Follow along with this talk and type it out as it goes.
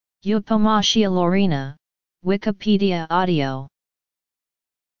Eupomatia laurina, Wikipedia audio.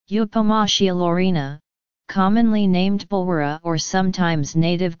 Eupomatia laurina, commonly named bulwara or sometimes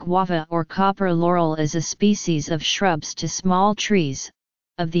native guava or copper laurel, is a species of shrubs to small trees,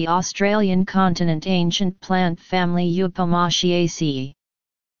 of the Australian continent ancient plant family Eupomaceaceae.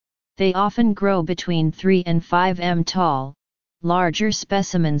 They often grow between 3 and 5 m tall. Larger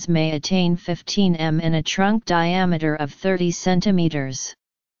specimens may attain 15 m and a trunk diameter of 30 centimeters.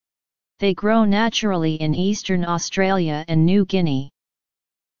 They grow naturally in eastern Australia and New Guinea.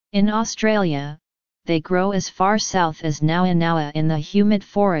 In Australia, they grow as far south as Nawa in the humid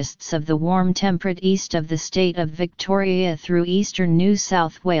forests of the warm temperate east of the state of Victoria through eastern New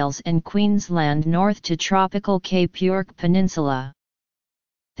South Wales and Queensland north to tropical Cape York Peninsula.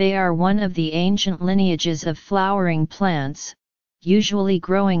 They are one of the ancient lineages of flowering plants, usually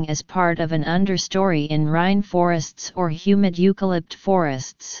growing as part of an understory in rine forests or humid eucalypt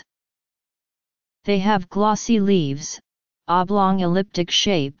forests. They have glossy leaves, oblong elliptic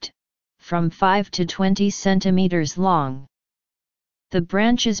shaped, from 5 to 20 centimeters long. The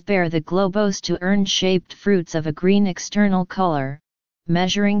branches bear the globose to urn-shaped fruits of a green external color,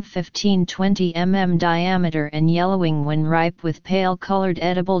 measuring 15–20 mm diameter and yellowing when ripe with pale-colored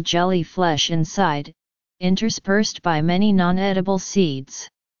edible jelly flesh inside, interspersed by many non-edible seeds.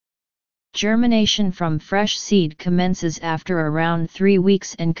 Germination from fresh seed commences after around 3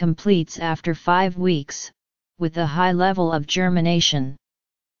 weeks and completes after 5 weeks, with a high level of germination.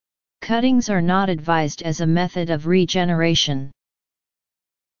 Cuttings are not advised as a method of regeneration.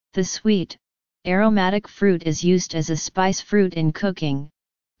 The sweet, aromatic fruit is used as a spice fruit in cooking,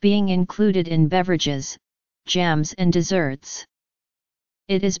 being included in beverages, jams and desserts.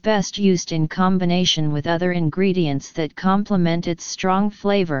 It is best used in combination with other ingredients that complement its strong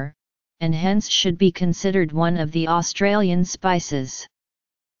flavor, and hence should be considered one of the Australian spices.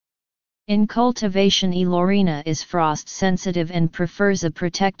 In cultivation, E. laurina is frost sensitive and prefers a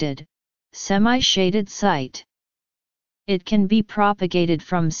protected, semi-shaded site. It can be propagated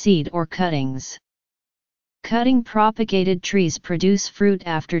from seed or cuttings. Cutting propagated trees produce fruit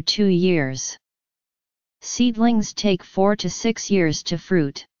after 2 years. Seedlings take 4 to 6 years to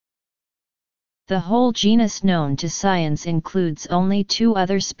fruit. The whole genus known to science includes only 2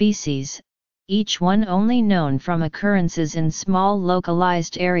 other species, each one only known from occurrences in small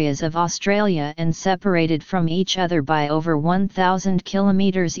localized areas of Australia and separated from each other by over 1,000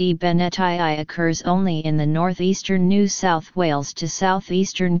 km. E. bennetii occurs only in the northeastern New South Wales to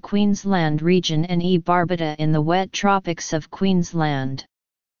southeastern Queensland region and E. barbata in the wet tropics of Queensland.